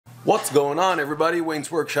What's going on, everybody?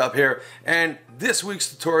 Wayne's Workshop here, and this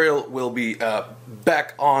week's tutorial will be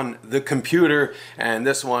back on the computer, and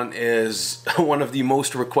this one is one of the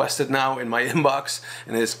most requested now in my inbox,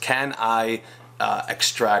 and is can I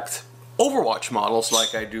extract Overwatch models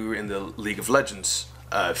like I do in the League of Legends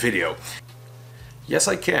video. Yes,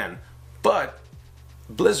 I can, but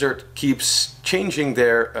Blizzard keeps changing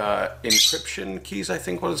their encryption keys, I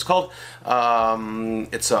think what it's called.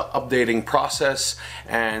 It's an updating process,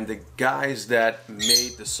 and the guys that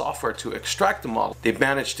made the software to extract the model, they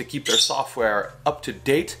managed to keep their software up to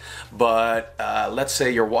date, but let's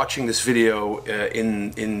say you're watching this video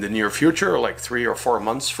in the near future, like 3 or 4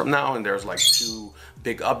 months from now, and there's like 2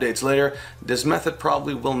 big updates later. This method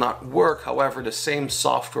probably will not work. However, the same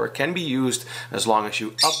software can be used as long as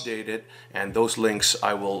you update it, and those links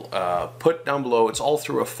I will put down below. It's all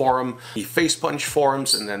through a forum, the Facepunch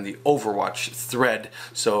forums, and then the Overwatch thread.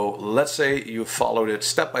 So let's say you followed it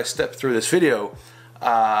step by step through this video,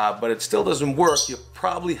 but it still doesn't work. You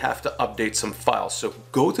probably have to update some files. So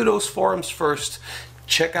go to those forums first,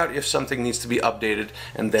 check out if something needs to be updated,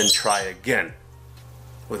 and then try again.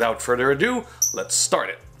 Without further ado, let's start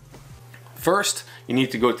it. First, you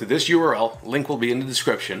need to go to this URL, link will be in the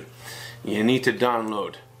description. You need to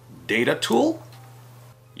download Quickdatatool.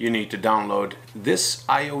 You need to download this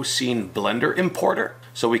IOScene Blender importer,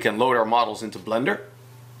 so we can load our models into Blender.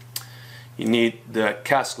 You need the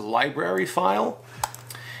cast library file,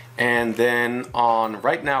 and then on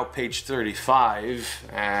right now page 35,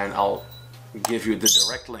 and I'll give you the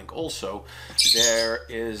direct link also, there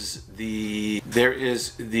is the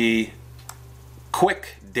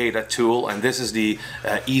Quickdatatool, and this is the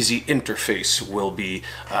easy interface we'll be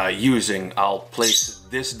using. I'll place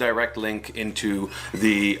this direct link into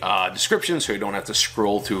the description so you don't have to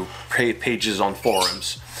scroll through pages on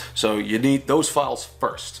forums. So you need those files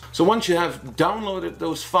first. So once you have downloaded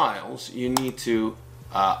those files, you need to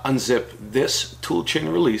unzip this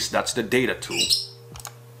toolchain release. That's the data tool.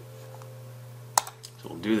 So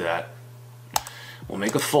we'll do that. We'll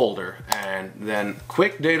make a folder, and then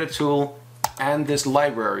Quickdatatool and this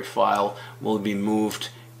library file will be moved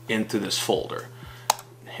into this folder.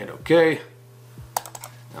 Hit OK,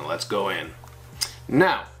 and let's go in.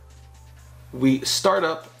 Now, we start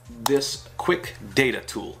up this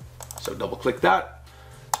Quickdatatool. So double click that,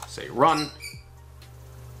 say run.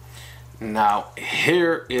 Now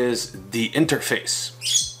here is the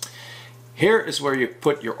interface. Here is where you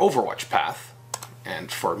put your Overwatch path,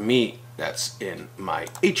 and for me that's in my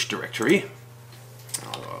H directory.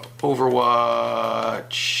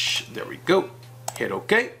 Overwatch, there we go, hit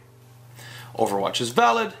OK. Overwatch is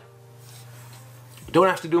valid. Don't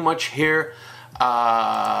have to do much here.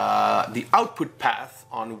 The output path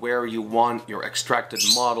on where you want your extracted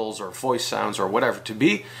models or voice sounds or whatever to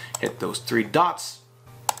be, hit those 3 dots,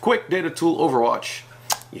 Quickdatatool Overwatch,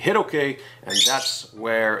 you hit OK, and that's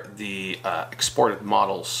where the exported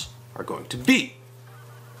models are going to be.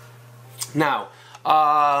 Now,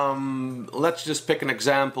 let's just pick an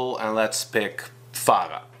example, and let's pick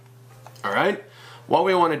Farah. All right, what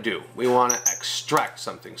we want to do, we want to extract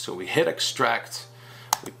something. So we hit extract,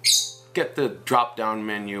 we get the drop down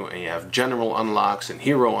menu, and you have general unlocks and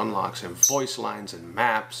hero unlocks and voice lines and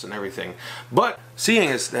maps and everything. But seeing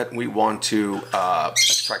as that we want to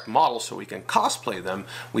extract models so we can cosplay them,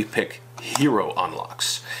 we pick hero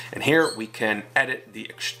unlocks, and here we can edit the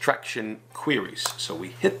extraction queries. So we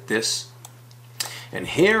hit this, and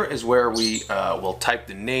here is where we will type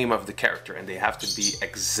the name of the character, and they have to be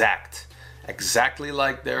exactly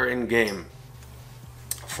like they're in game.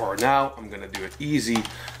 For now, I'm gonna do it easy,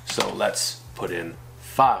 so let's put in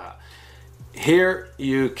Farah. Here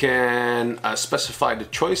you can specify the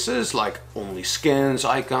choices, like only skins,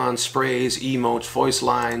 icons, sprays, emotes, voice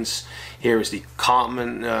lines. Here is the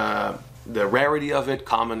common, the rarity of it,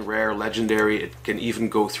 common, rare, legendary. It can even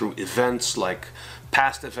go through events like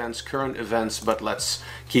past events, current events, but let's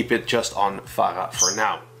keep it just on Farah for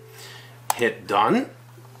now. Hit done,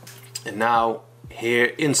 and now here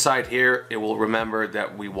inside here it will remember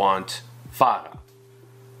that we want Farah.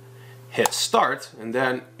 Hit start, and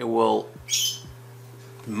then it will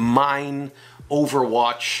mine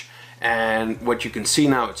Overwatch, and what you can see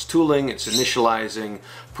now, it's tooling, it's initializing,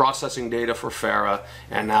 processing data for Farah,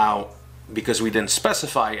 and now because we didn't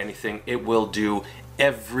specify anything, it will do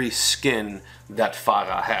every skin that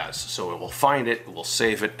Farah has. So it will find it, it will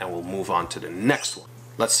save it, and we'll move on to the next one.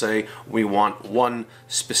 Let's say we want one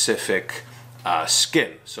specific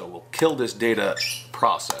skin. So we'll kill this data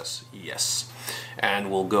process, yes. And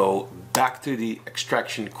we'll go back to the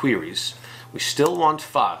extraction queries. We still want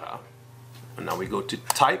Farah. And now we go to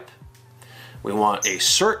type. We want a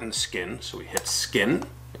certain skin, so we hit skin.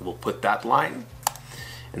 we'll put that line.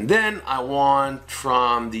 And then I want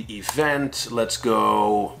from the event, let's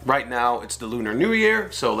go, right now it's the Lunar New Year,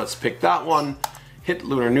 so let's pick that one, hit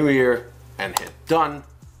Lunar New Year, and hit done.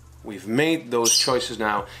 We've made those choices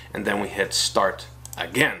now, and then we hit start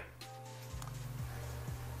again.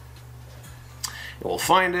 It will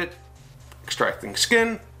find it, extracting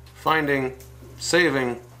skin, finding,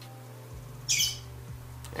 saving,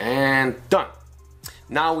 and done.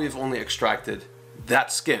 Now we've only extracted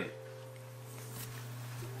that skin.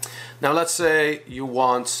 Now let's say you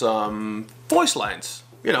want some voice lines.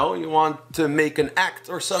 You know, you want to make an act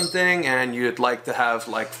or something and you'd like to have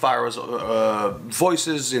like Farah's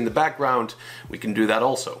voices in the background. We can do that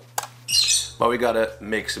also. But we gotta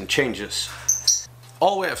make some changes.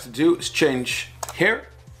 All we have to do is change here.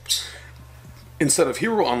 Instead of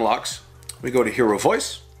hero unlocks, we go to hero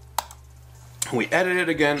voice. We edit it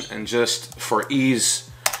again, and just for ease,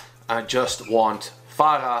 I just want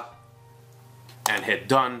Farah and hit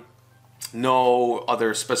done. No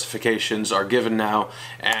other specifications are given now,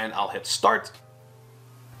 and I'll hit start.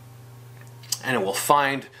 And it will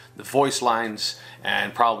find the voice lines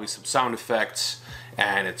and probably some sound effects,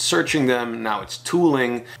 and it's searching them. Now it's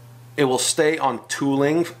tooling. It will stay on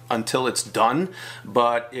tooling until it's done,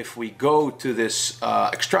 but if we go to this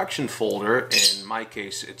extraction folder, in my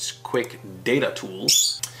case it's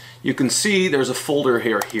Quickdatatool, you can see there's a folder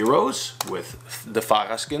here, Heroes, with the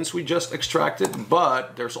Farah skins we just extracted,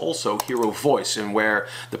 but there's also Hero Voice, and where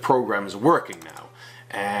the program is working now.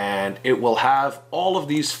 And it will have all of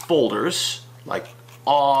these folders, like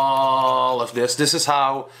all of this. This is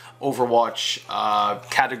how Overwatch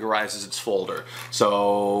categorizes its folder.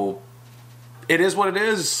 So it is what it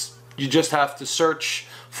is. You just have to search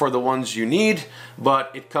for the ones you need,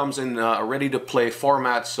 but it comes in a ready to play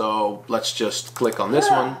format. So let's just click on this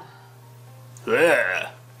one.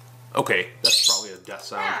 Okay, that's probably a death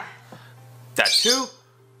sound. That too.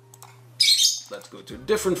 Let's go to a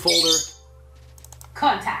different folder.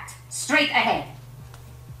 Contact. Straight ahead.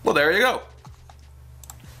 Well, there you go.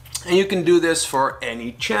 And you can do this for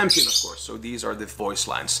any champion, of course. So these are the voice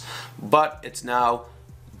lines. But it's now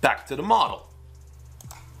back to the model.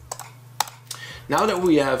 Now that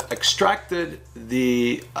we have extracted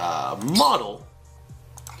the model,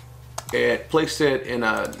 it placed it in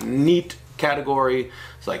a neat category.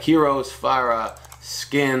 It's like heroes, Farah,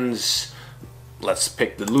 skins. Let's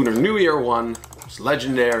pick the Lunar New Year one. It's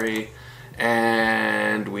legendary.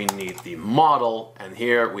 And we need the model. And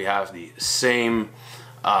here we have the same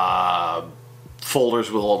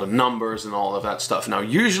folders with all the numbers and all of that stuff. Now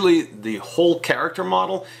usually the whole character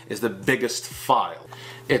model is the biggest file.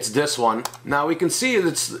 It's this one. Now we can see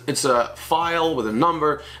it's a file with a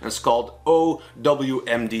number, and it's called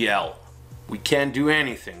OWMDL. We can't do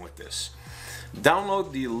anything with this.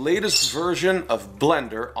 Download the latest version of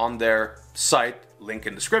Blender on their site, link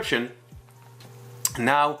in description.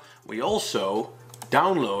 Now we also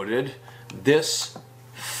downloaded this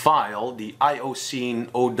file, the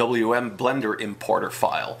IOScene OWM Blender importer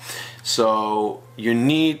file. So you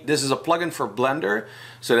need, this is a plugin for Blender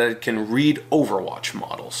so that it can read Overwatch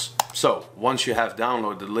models. So once you have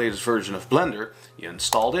downloaded the latest version of Blender, you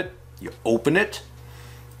installed it, you open it,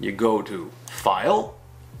 you go to File,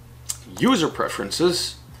 User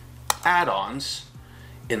Preferences, Add-ons,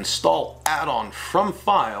 install add-on from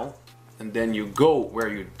File, and then you go where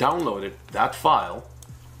you downloaded that file.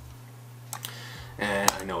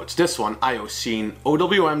 And I know it's this one, IOScene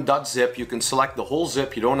OWM.zip. You can select the whole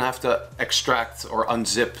zip. You don't have to extract or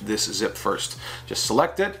unzip this zip first. Just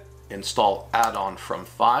select it, install add-on from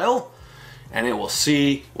file, and it will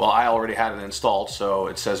see, well, I already had it installed, so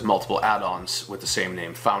it says multiple add-ons with the same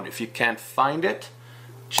name found. If you can't find it,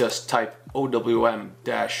 just type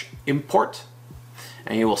OWM-import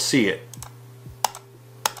and you will see it.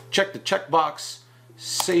 Check the checkbox,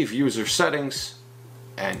 save user settings,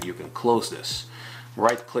 and you can close this.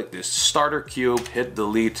 Right click this starter cube, hit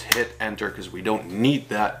delete, hit enter because we don't need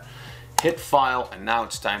that. Hit file, and now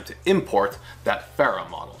it's time to import that Farah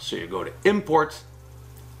model. So you go to import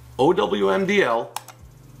OWMDL,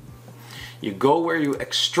 you go where you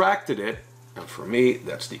extracted it, and for me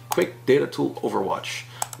that's the Quickdatatool Overwatch.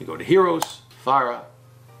 You go to heroes, Farah,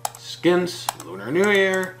 skins, Lunar New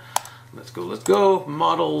Year, let's go,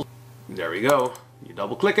 models, there we go. You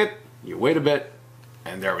double click it, you wait a bit,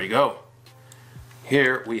 and there we go.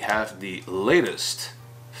 Here we have the latest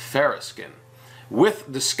Farah skin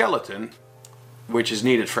with the skeleton, which is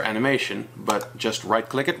needed for animation, but just right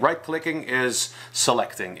click it. Right clicking is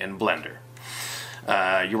selecting in Blender.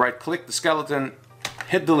 You right click the skeleton,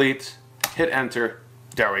 hit delete, hit enter,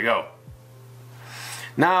 there we go.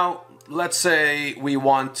 Now let's say we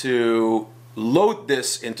want to load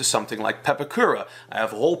this into something like pepakura. I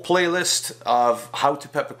have a whole playlist of how to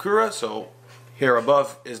pepakura, so here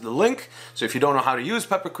above is the link. So if you don't know how to use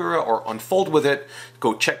pepakura or unfold with it,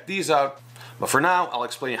 go check these out. But for now, I'll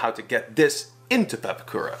explain you how to get this into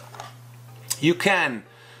pepakura. You can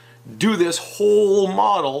do this whole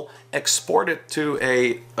model, export it to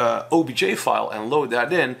a OBJ file and load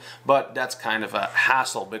that in, but that's kind of a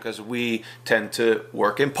hassle because we tend to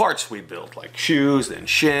work in parts we build, like shoes and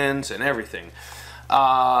shins and everything.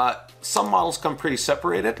 Some models come pretty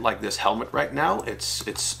separated, like this helmet right now. It's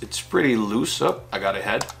pretty loose. Oh, I got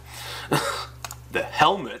ahead. The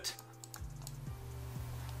helmet.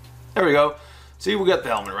 There we go. See, we got the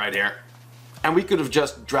helmet right here. And we could have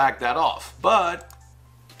just dragged that off, but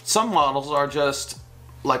some models are just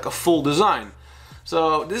like a full design.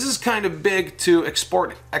 So this is kind of big to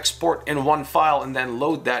export in one file and then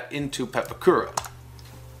load that into pepakura.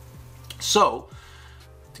 So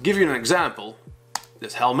to give you an example,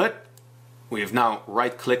 this helmet, we have now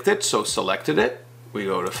right clicked it, so selected it. We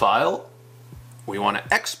go to File, we want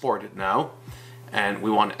to export it now, and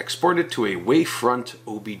we want to export it to a wavefront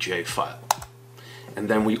OBJ file. And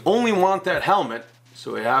then we only want that helmet,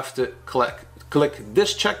 so we have to click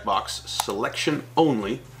this checkbox, selection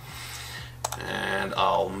only, and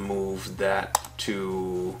I'll move that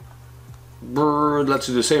to, let's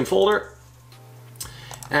do the same folder,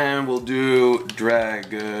 and we'll do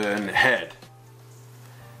dragon head.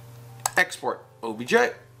 Export OBJ,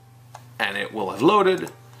 and it will have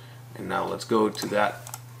loaded. And now let's go to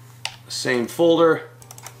that same folder,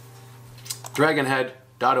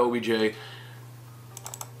 dragonhead.obj.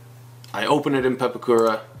 I open it in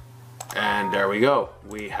pepakura, and there we go.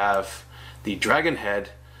 We have the dragon head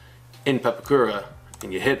in pepakura,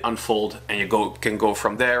 and you hit unfold and you can go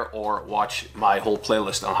from there or watch my whole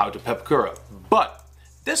playlist on how to pepakura. But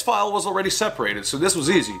this file was already separated, so this was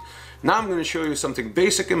easy. Now I'm going to show you something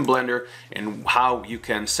basic in Blender and how you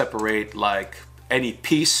can separate like any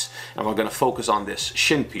piece, and we're going to focus on this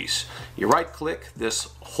shin piece. You right click this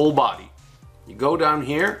whole body, you go down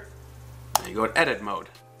here and you go to edit mode.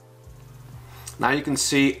 Now you can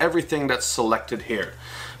see everything that's selected here,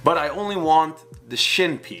 but I only want the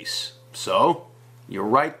shin piece. So you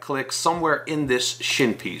right click somewhere in this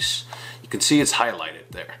shin piece. You can see it's highlighted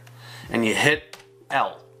there, and you hit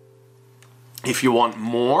L. If you want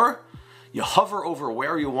more, you hover over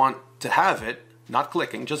where you want to have it, not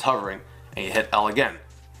clicking, just hovering, and you hit L again.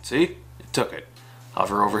 See? It took it.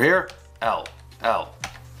 Hover over here, L, L,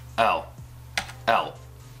 L, L,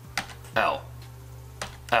 L,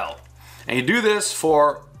 L. And you do this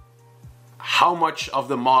for how much of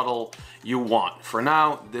the model you want. For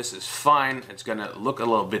now, this is fine. It's gonna look a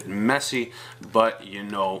little bit messy, but you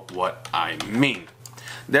know what I mean.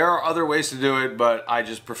 There are other ways to do it, but I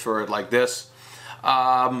just prefer it like this.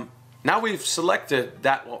 Now we've selected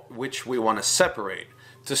that which we want to separate.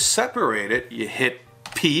 To separate it, you hit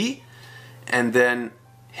P and then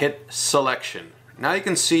hit selection. Now you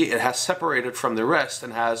can see it has separated from the rest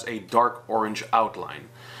and has a dark orange outline.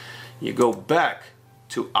 You go back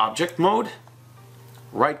to object mode,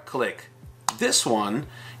 right click this one.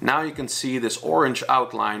 Now you can see this orange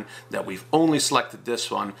outline that we've only selected this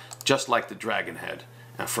one, just like the dragon head.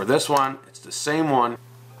 And for this one, it's the same one.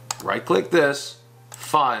 Right click this,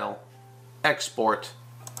 file, export,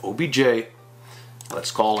 OBJ. Let's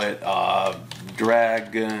call it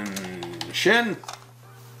dragon shin.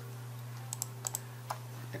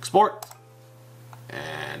 Export.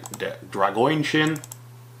 And dragon shin.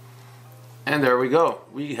 And there we go.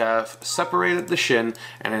 We have separated the shin,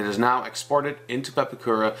 and it is now exported into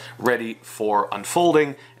pepakura, ready for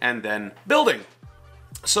unfolding and then building.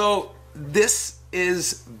 So this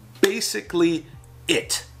is basically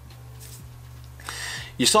it.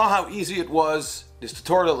 You saw how easy it was. This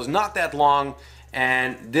tutorial is not that long,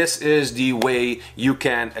 and this is the way you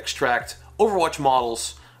can extract Overwatch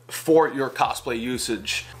models for your cosplay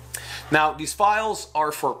usage. Now, these files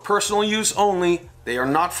are for personal use only. They are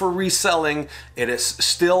not for reselling. It is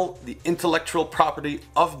still the intellectual property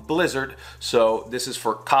of Blizzard, so this is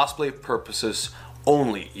for cosplay purposes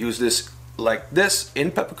only. Use this like this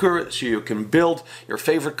in pepakura so you can build your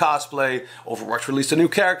favorite cosplay. Overwatch released a new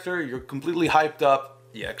character, you're completely hyped up,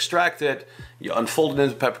 you extract it, you unfold it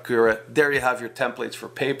into pepakura. There you have your templates for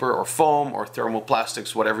paper or foam or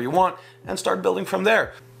thermoplastics, whatever you want, and start building from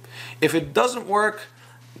there. If it doesn't work,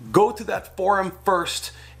 go to that forum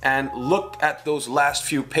first and look at those last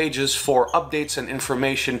few pages for updates and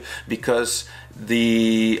information, because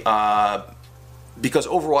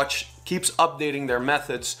Overwatch keeps updating their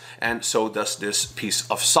methods, and so does this piece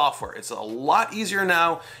of software. It's a lot easier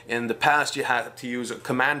now. In the past, you had to use a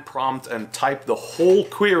command prompt and type the whole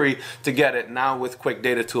query to get it. Now with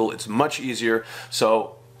Quickdatatool, it's much easier.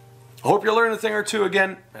 So I hope you're learning a thing or two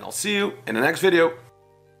again, and I'll see you in the next video.